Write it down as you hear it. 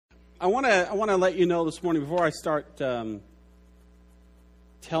I want to let you know this morning, before I start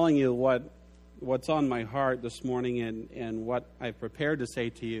telling you what's on my heart this morning and what I've prepared to say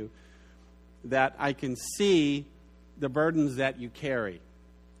to you, that I can see the burdens that you carry.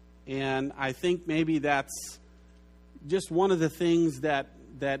 And I think maybe that's just one of the things that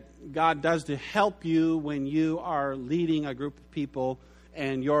God does to help you when you are leading a group of people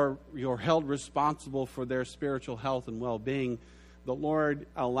and you're held responsible for their spiritual health and well-being. The Lord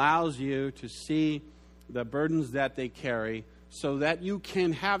allows you to see the burdens that they carry so that you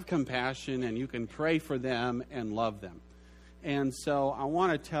can have compassion and you can pray for them and love them. And so I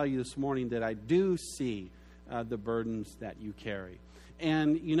want to tell you this morning that I do see the burdens that you carry.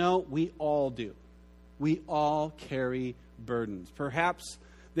 And, you know, we all do. We all carry burdens. Perhaps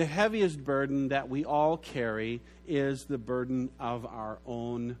the heaviest burden that we all carry is the burden of our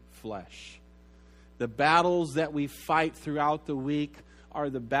own flesh. The battles that we fight throughout the week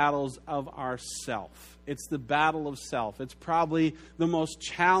are the battles of ourself. It's the battle of self. It's probably the most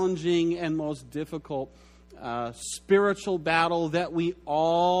challenging and most difficult spiritual battle that we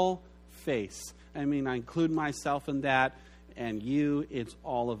all face. I mean, I include myself in that, and you, it's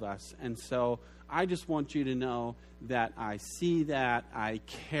all of us. And so I just want you to know that I see that, I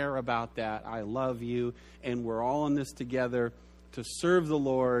care about that, I love you, and we're all in this together to serve the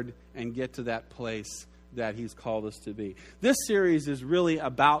Lord and get to that place that He's called us to be. This series is really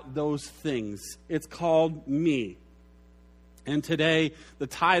about those things. It's called Me. And today, the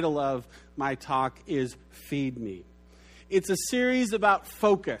title of my talk is Feed Me. It's a series about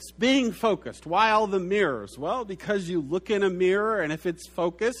focus, being focused. Why all the mirrors? Well, because you look in a mirror, and if it's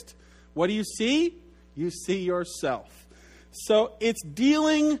focused, what do you see? You see yourself. So it's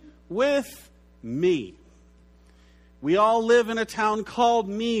dealing with me. We all live in a town called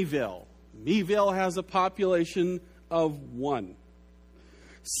Meville. Meville has a population of 1.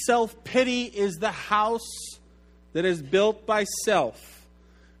 Self-pity is the house that is built by self,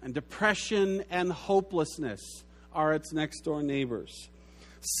 and depression and hopelessness are its next-door neighbors.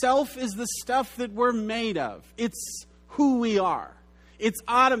 Self is the stuff that we're made of. It's who we are. It's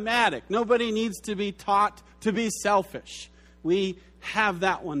automatic. Nobody needs to be taught to be selfish. We have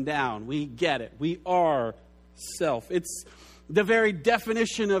that one down. We get it. We are self. It's the very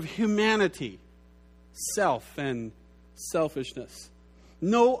definition of humanity, self and selfishness.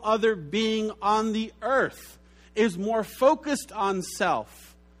 No other being on the earth is more focused on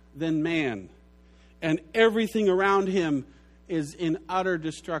self than man, and everything around him is in utter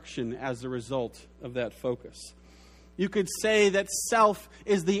destruction as a result of that focus. You could say that self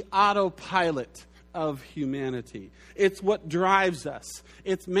is the autopilot of humanity. It's what drives us.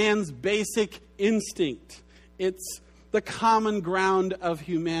 It's man's basic instinct. It's the common ground of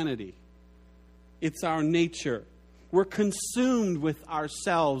humanity. It's our nature. We're consumed with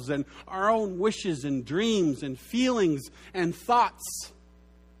ourselves and our own wishes and dreams and feelings and thoughts.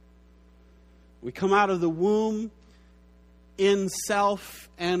 We come out of the womb in self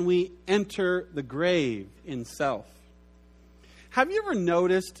and we enter the grave in self. Have you ever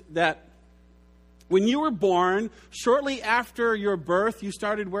noticed that when you were born, shortly after your birth, you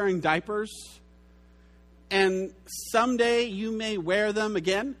started wearing diapers? And someday you may wear them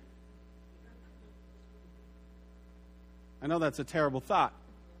again? I know that's a terrible thought.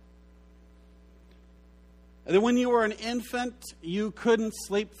 And then when you were an infant, you couldn't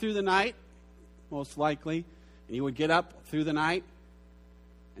sleep through the night, most likely. And you would get up through the night.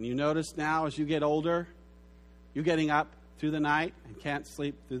 And you notice now as you get older, you're getting up through the night and can't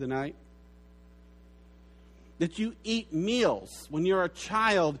sleep through the night. That you eat meals when you're a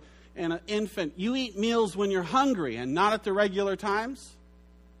child and an infant. You eat meals when you're hungry and not at the regular times.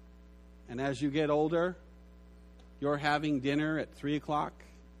 And as you get older, you're having dinner at 3 o'clock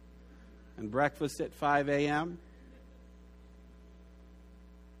and breakfast at 5 a.m.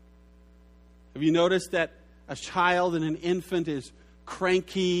 Have you noticed that a child and an infant is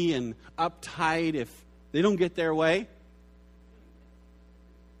cranky and uptight if they don't get their way?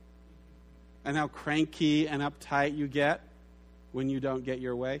 And how cranky and uptight you get when you don't get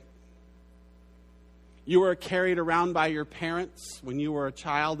your way? You were carried around by your parents when you were a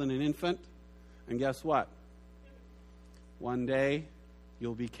child and an infant. And guess what? One day,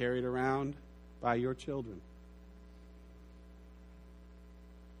 you'll be carried around by your children.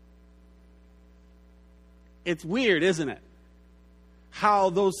 It's weird, isn't it?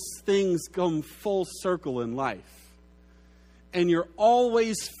 How those things come full circle in life. And you're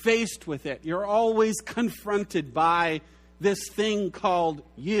always faced with it. You're always confronted by this thing called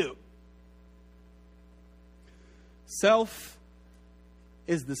you. Self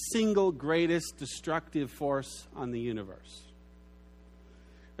is the single greatest destructive force on the universe.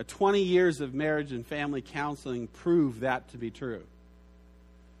 20 years of marriage and family counseling prove that to be true.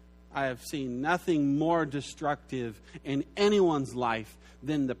 I have seen nothing more destructive in anyone's life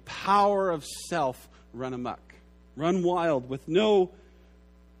than the power of self run amok, run wild with no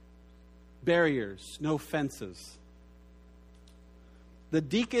barriers, no fences. The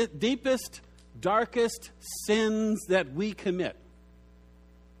deepest, darkest sins that we commit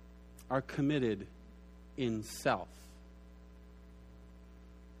are committed in self.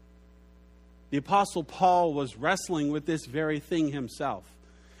 The Apostle Paul was wrestling with this very thing himself,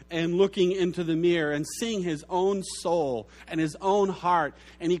 and looking into the mirror and seeing his own soul and his own heart.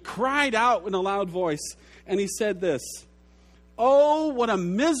 And he cried out in a loud voice, and he said this, "Oh, what a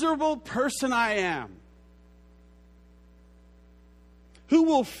miserable person I am. Who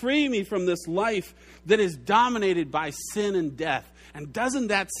will free me from this life that is dominated by sin and death?" And doesn't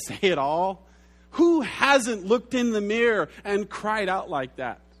that say it all? Who hasn't looked in the mirror and cried out like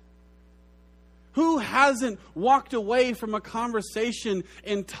that? Who hasn't walked away from a conversation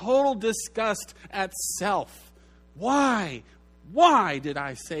in total disgust at self? Why? Why did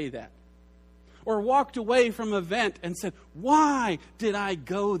I say that? Or walked away from an event and said, why did I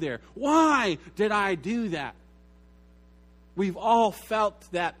go there? Why did I do that? We've all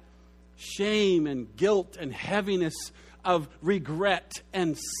felt that shame and guilt and heaviness of regret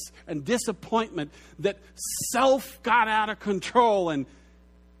and disappointment that self got out of control and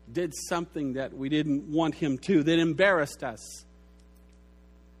did something that we didn't want him to, that embarrassed us.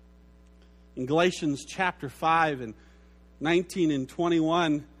 In Galatians chapter 5 and 19 and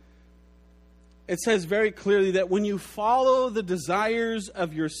 21, it says very clearly that when you follow the desires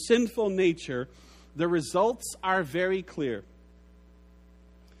of your sinful nature, the results are very clear.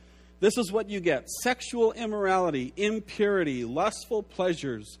 This is what you get: sexual immorality, impurity, lustful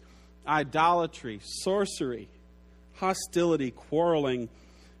pleasures, idolatry, sorcery, hostility, quarreling,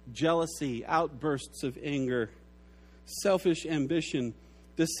 jealousy, outbursts of anger, selfish ambition,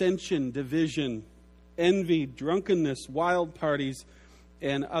 dissension, division, envy, drunkenness, wild parties,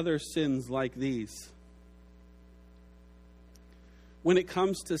 and other sins like these. When it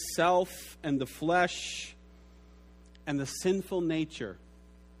comes to self and the flesh and the sinful nature,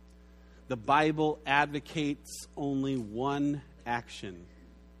 the Bible advocates only one action,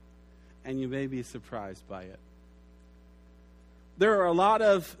 and you may be surprised by it. There are a lot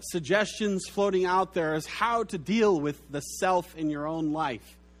of suggestions floating out there as how to deal with the self in your own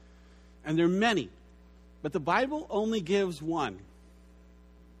life. And there are many. But the Bible only gives one.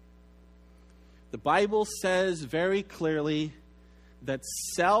 The Bible says very clearly that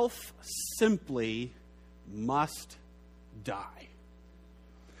self simply must die.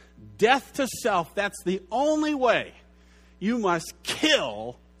 Death to self, that's the only way. You must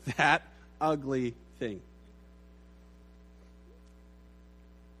kill that ugly thing.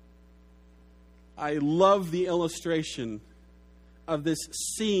 I love the illustration of this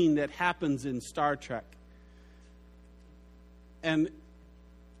scene that happens in Star Trek. And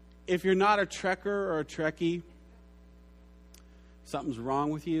if you're not a Trekker or a Trekkie, something's wrong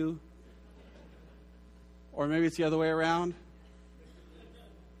with you. Or maybe it's the other way around.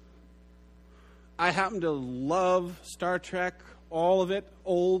 I happen to love Star Trek, all of it,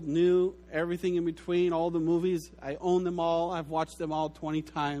 old, new, everything in between, all the movies. I own them all. I've watched them all 20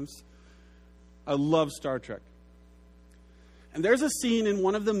 times. I love Star Trek. And there's a scene in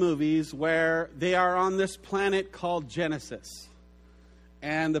one of the movies where they are on this planet called Genesis.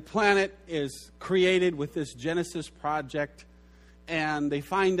 And the planet is created with this Genesis project. And they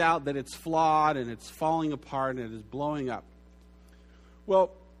find out that it's flawed and it's falling apart and it is blowing up.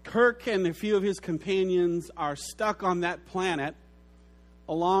 Well, Kirk and a few of his companions are stuck on that planet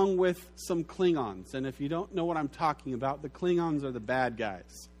along with some Klingons. And if you don't know what I'm talking about, the Klingons are the bad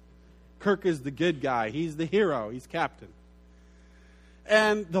guys. Kirk is the good guy. He's the hero. He's captain.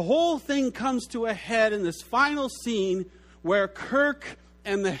 And the whole thing comes to a head in this final scene where Kirk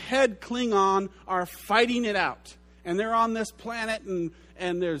and the head Klingon are fighting it out. And they're on this planet, and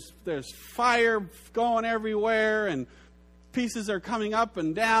there's fire going everywhere, and pieces are coming up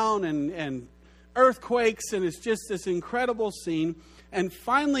and down, and earthquakes, and it's just this incredible scene. And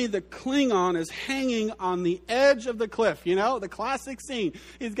finally, the Klingon is hanging on the edge of the cliff. You know, the classic scene.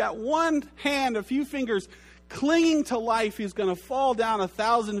 He's got one hand, a few fingers, clinging to life. He's going to fall down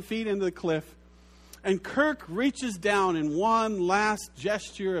 1,000 feet into the cliff. And Kirk reaches down in one last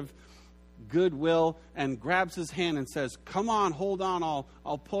gesture of goodwill and grabs his hand and says, "Come on, hold on,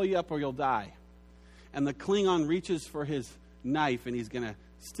 I'll pull you up or you'll die." And the Klingon reaches for his knife, and he's going to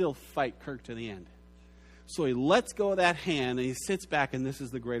still fight Kirk to the end. So he lets go of that hand, and he sits back, and this is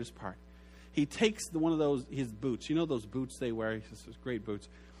the greatest part. He takes one of his boots. You know those boots they wear? He says, great boots.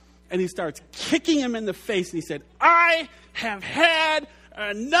 And he starts kicking him in the face. And he said, I have had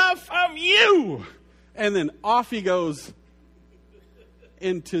enough of you. And then off he goes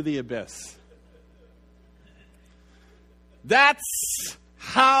into the abyss. That's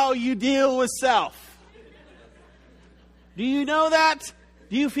how you deal with self. Do you know that?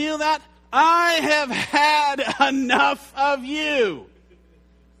 Do you feel that? I have had enough of you.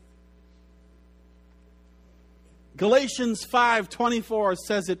 Galatians 5:24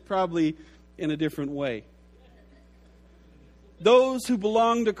 says it probably in a different way. Those who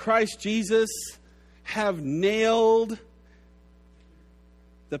belong to Christ Jesus have nailed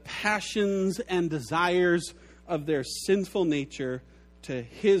the passions and desires of their sinful nature to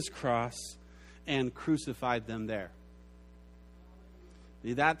his cross and crucified them there.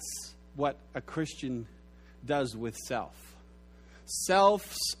 See, that's what a Christian does with self.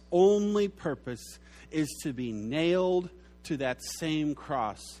 Self's only purpose is to be nailed to that same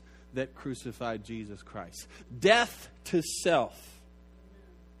cross that crucified Jesus Christ. Death to self.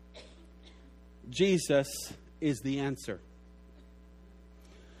 Jesus is the answer.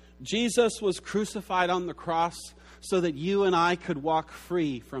 Jesus was crucified on the cross so that you and I could walk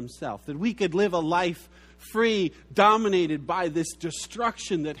free from self, that we could live a life free, dominated by this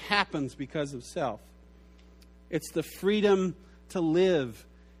destruction that happens because of self. It's the freedom to live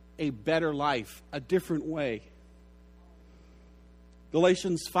a better life, a different way.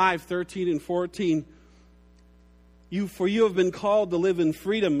 Galatians 5:13 and 14. For you have been called to live in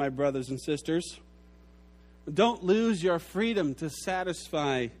freedom, my brothers and sisters. Don't lose your freedom to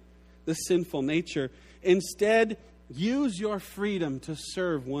satisfy the sinful nature. Instead, use your freedom to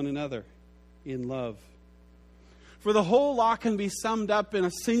serve one another in love. For the whole law can be summed up in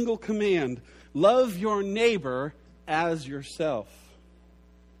a single command: love your neighbor as yourself.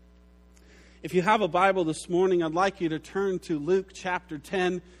 If you have a Bible this morning, I'd like you to turn to Luke chapter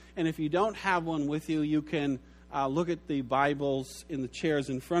 10. And if you don't have one with you, you can look at the Bibles in the chairs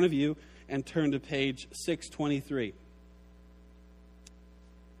in front of you and turn to page 623.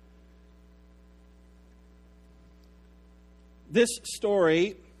 This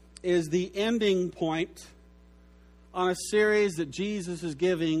story is the ending point on a series that Jesus is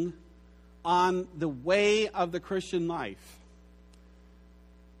giving on the way of the Christian life,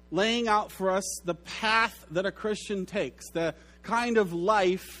 laying out for us the path that a Christian takes, the kind of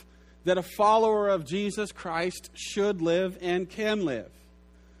life that a follower of Jesus Christ should live and can live.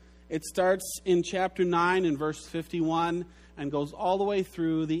 It starts in chapter 9 and verse 51 and goes all the way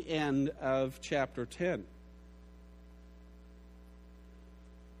through the end of chapter 10.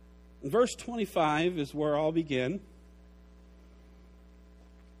 Verse 25 is where I'll begin.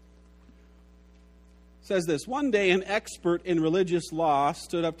 It says this: one day an expert in religious law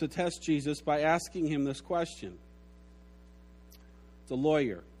stood up to test Jesus by asking him this question. It's a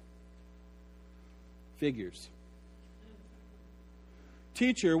lawyer. Figures.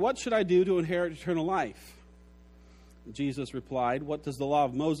 Teacher, what should I do to inherit eternal life? Jesus replied, what does the law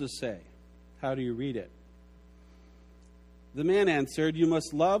of Moses say? How do you read it? The man answered, you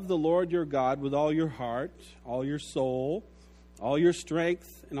must love the Lord your God with all your heart, all your soul, all your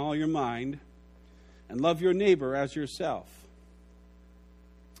strength, and all your mind, and love your neighbor as yourself.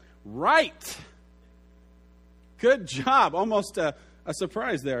 Right. Good job. Almost a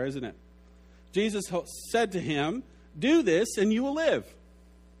surprise there, isn't it? Jesus said to him, do this and you will live.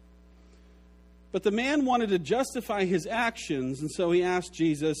 But the man wanted to justify his actions, and so he asked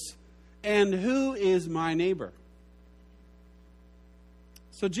Jesus, and who is my neighbor?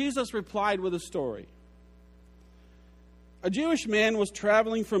 So Jesus replied with a story. A Jewish man was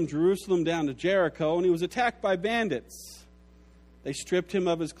traveling from Jerusalem down to Jericho, and he was attacked by bandits. They stripped him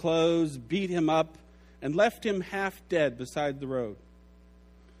of his clothes, beat him up, and left him half dead beside the road.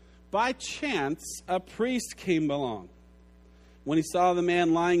 By chance, a priest came along. When he saw the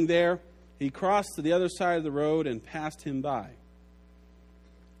man lying there, he crossed to the other side of the road and passed him by.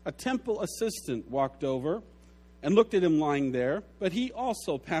 A temple assistant walked over and looked at him lying there, but he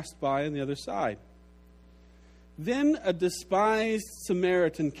also passed by on the other side. Then a despised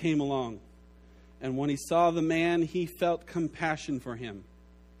Samaritan came along, and when he saw the man, he felt compassion for him.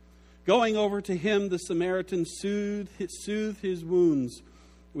 Going over to him, the Samaritan soothed his wounds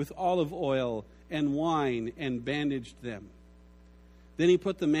with olive oil and wine and bandaged them. Then he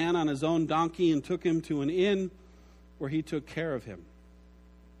put the man on his own donkey and took him to an inn where he took care of him.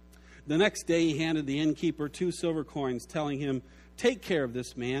 The next day he handed the innkeeper 2 silver coins, telling him, take care of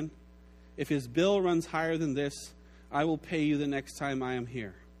this man. If his bill runs higher than this, I will pay you the next time I am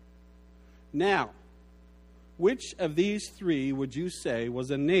here. Now, which of these 3 would you say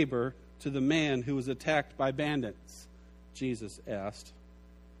was a neighbor to the man who was attacked by bandits? Jesus asked.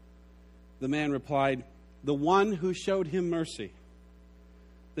 The man replied, "The one who showed him mercy."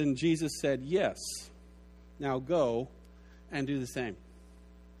 Then Jesus said, "Yes, now go and do the same."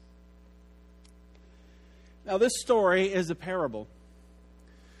 Now, this story is a parable.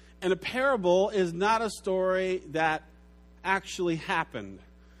 And a parable is not a story that actually happened.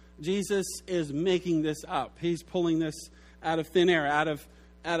 Jesus is making this up. He's pulling this out of thin air, out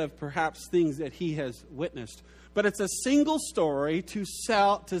of perhaps things that he has witnessed. But it's a single story to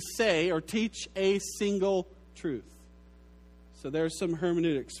say or teach a single truth. So there's some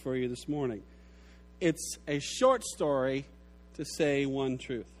hermeneutics for you this morning. It's a short story to say one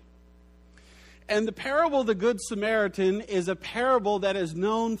truth. And the parable of the Good Samaritan is a parable that is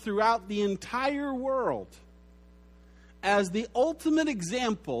known throughout the entire world as the ultimate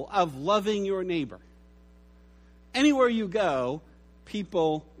example of loving your neighbor. Anywhere you go,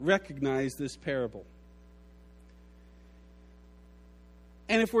 people recognize this parable.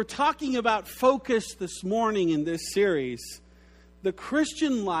 And if we're talking about focus this morning in this series, the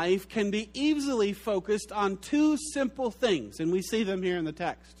Christian life can be easily focused on two simple things, and we see them here in the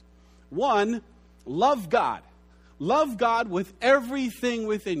text. One, love God. Love God with everything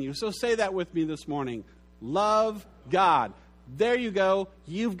within you. So say that with me this morning. Love God. There you go.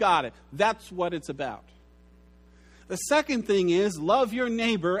 You've got it. That's what it's about. The second thing is love your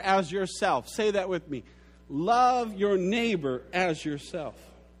neighbor as yourself. Say that with me. Love your neighbor as yourself.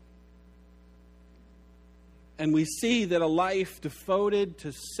 And we see that a life devoted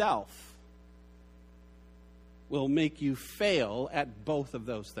to self will make you fail at both of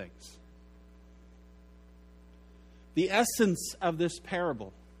those things. The essence of this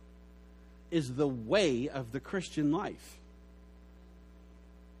parable is the way of the Christian life.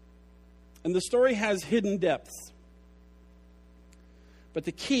 And the story has hidden depths. But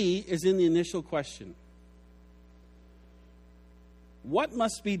the key is in the initial question. What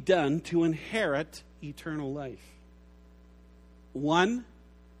must be done to inherit eternal life? One,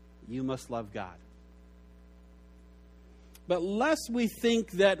 you must love God. But lest we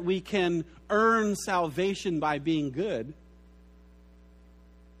think that we can earn salvation by being good,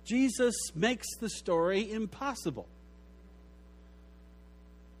 Jesus makes the story impossible.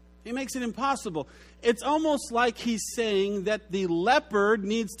 He makes it impossible. It's almost like he's saying that the leopard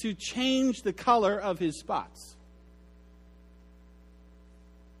needs to change the color of his spots.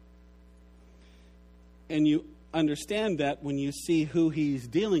 And you understand that when you see who he's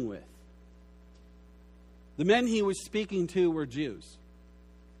dealing with. The men he was speaking to were Jews.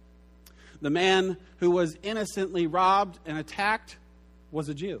 The man who was innocently robbed and attacked was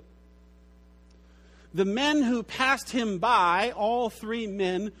a Jew. The men who passed him by, all three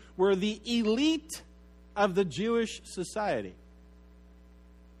men, were the elite of the Jewish society.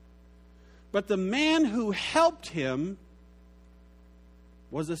 But the man who helped him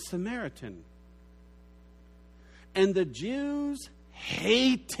was a Samaritan. And the Jews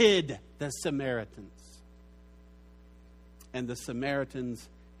hated the Samaritans. And the Samaritans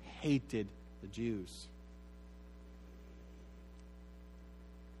hated the Jews.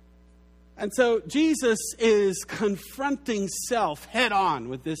 And so Jesus is confronting self head on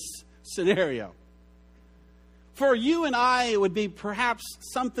with this scenario. For you and I, it would be perhaps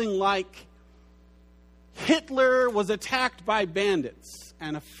something like Hitler was attacked by bandits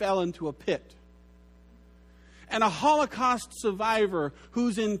and fell into a pit. And a Holocaust survivor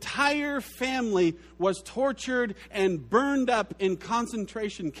whose entire family was tortured and burned up in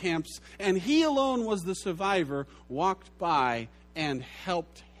concentration camps, and he alone was the survivor, walked by and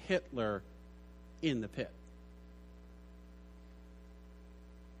helped Hitler in the pit.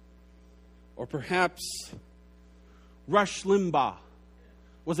 Or perhaps Rush Limbaugh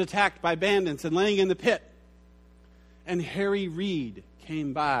was attacked by bandits and laying in the pit, and Harry Reid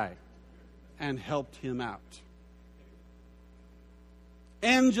came by and helped him out.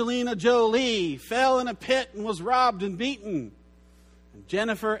 Angelina Jolie fell in a pit and was robbed and beaten. And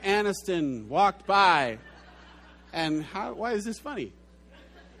Jennifer Aniston walked by. And why is this funny?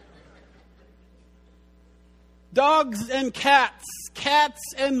 Dogs and cats, cats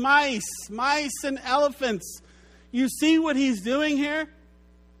and mice, mice and elephants. You see what he's doing here?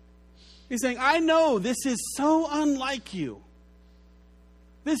 He's saying, I know this is so unlike you.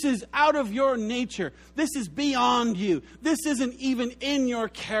 This is out of your nature. This is beyond you. This isn't even in your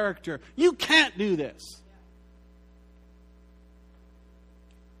character. You can't do this.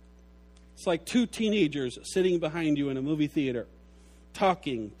 It's like two teenagers sitting behind you in a movie theater,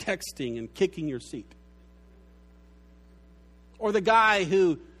 talking, texting, and kicking your seat. Or the guy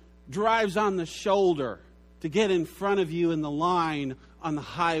who drives on the shoulder to get in front of you in the line on the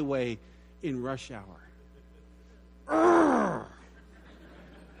highway in rush hour. Urgh.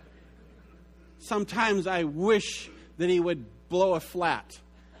 sometimes I wish that he would blow a flat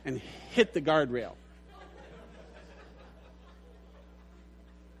and hit the guardrail.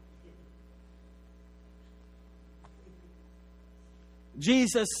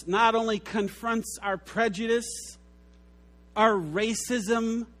 Jesus not only confronts our prejudice, our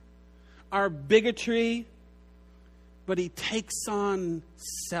racism, our bigotry, but he takes on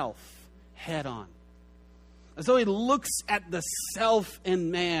self head on. And so he looks at the self in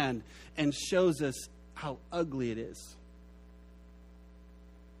man and shows us how ugly it is.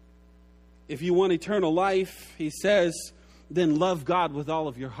 If you want eternal life, he says, then love God with all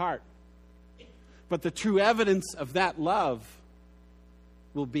of your heart. But the true evidence of that love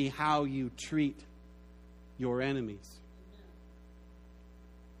will be how you treat your enemies.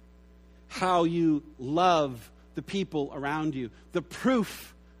 How you love the people around you. The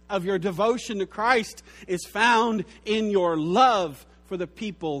proof of your devotion to Christ is found in your love for the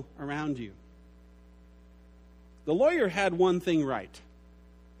people around you. The lawyer had one thing right.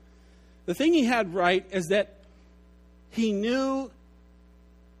 The thing he had right is that he knew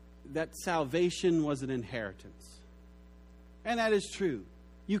that salvation was an inheritance. And that is true.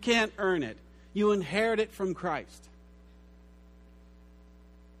 You can't earn it. You inherit it from Christ.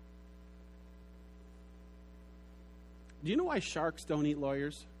 Do you know why sharks don't eat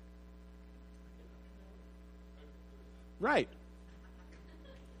lawyers? Right.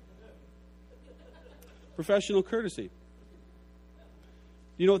 Professional courtesy.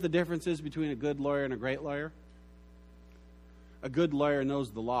 Do you know what the difference is between a good lawyer and a great lawyer? A good lawyer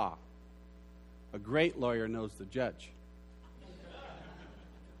knows the law. A great lawyer knows the judge.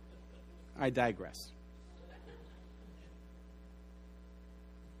 I digress.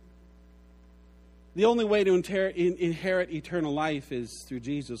 The only way to inherit eternal life is through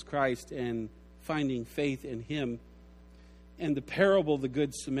Jesus Christ and finding faith in Him. And the parable of the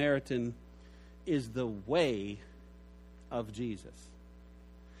Good Samaritan is the way of Jesus.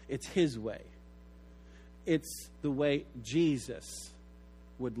 It's His way. It's the way Jesus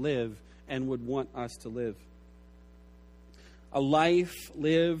would live and would want us to live. A life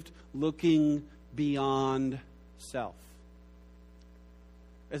lived looking beyond self.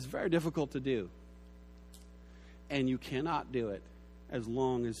 It's very difficult to do. And you cannot do it as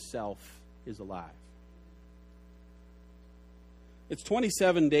long as self is alive. It's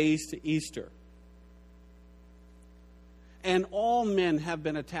 27 days to Easter. And all men have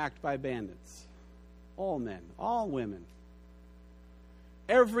been attacked by bandits. All men, all women.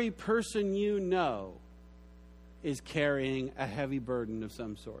 Every person you know is carrying a heavy burden of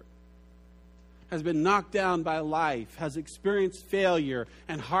some sort. Has been knocked down by life, has experienced failure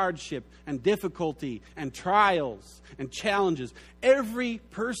and hardship and difficulty and trials and challenges. Every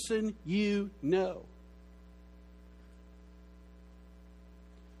person you know.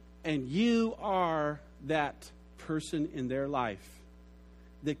 And you are that person in their life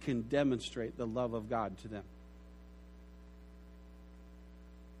that can demonstrate the love of God to them.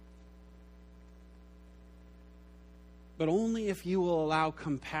 But only if you will allow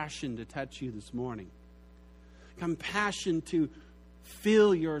compassion to touch you this morning. Compassion to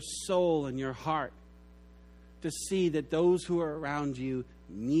fill your soul and your heart. To see that those who are around you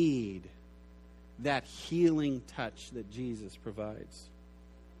need that healing touch that Jesus provides.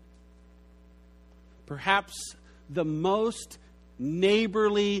 Perhaps the most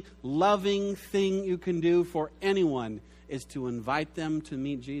neighborly, loving thing you can do for anyone is to invite them to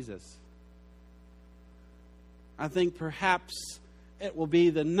meet Jesus. I think perhaps it will be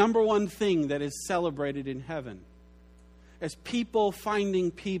the number one thing that is celebrated in heaven. As people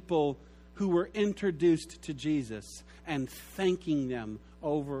finding people who were introduced to Jesus and thanking them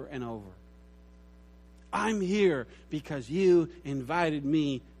over and over. I'm here because you invited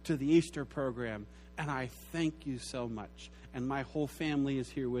me to the Easter program, and I thank you so much. And my whole family is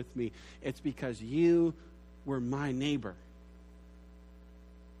here with me. It's because you were my neighbor.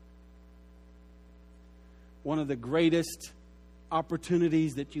 One of the greatest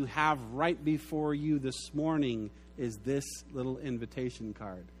opportunities that you have right before you this morning is this little invitation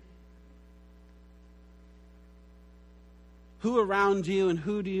card. Who around you and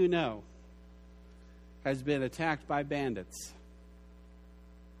who do you know has been attacked by bandits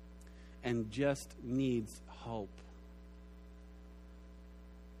and just needs hope?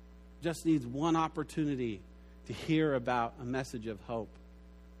 Just needs one opportunity to hear about a message of hope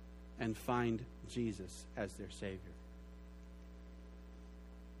and find Jesus as their Savior.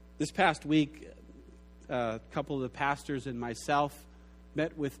 This past week, a couple of the pastors and myself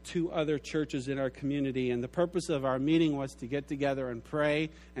met with two other churches in our community, and the purpose of our meeting was to get together and pray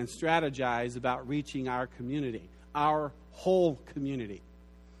and strategize about reaching our community, our whole community.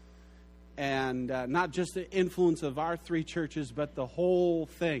 And not just the influence of our three churches, but the whole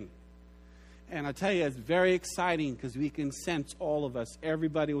thing. And I tell you, it's very exciting because we can sense all of us.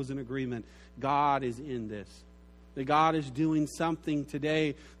 Everybody was in agreement. God is in this. That God is doing something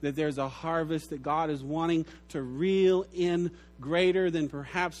today. That there's a harvest that God is wanting to reel in greater than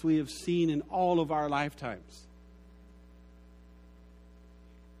perhaps we have seen in all of our lifetimes.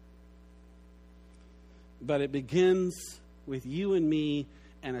 But it begins with you and me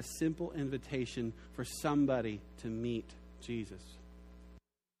and a simple invitation for somebody to meet Jesus.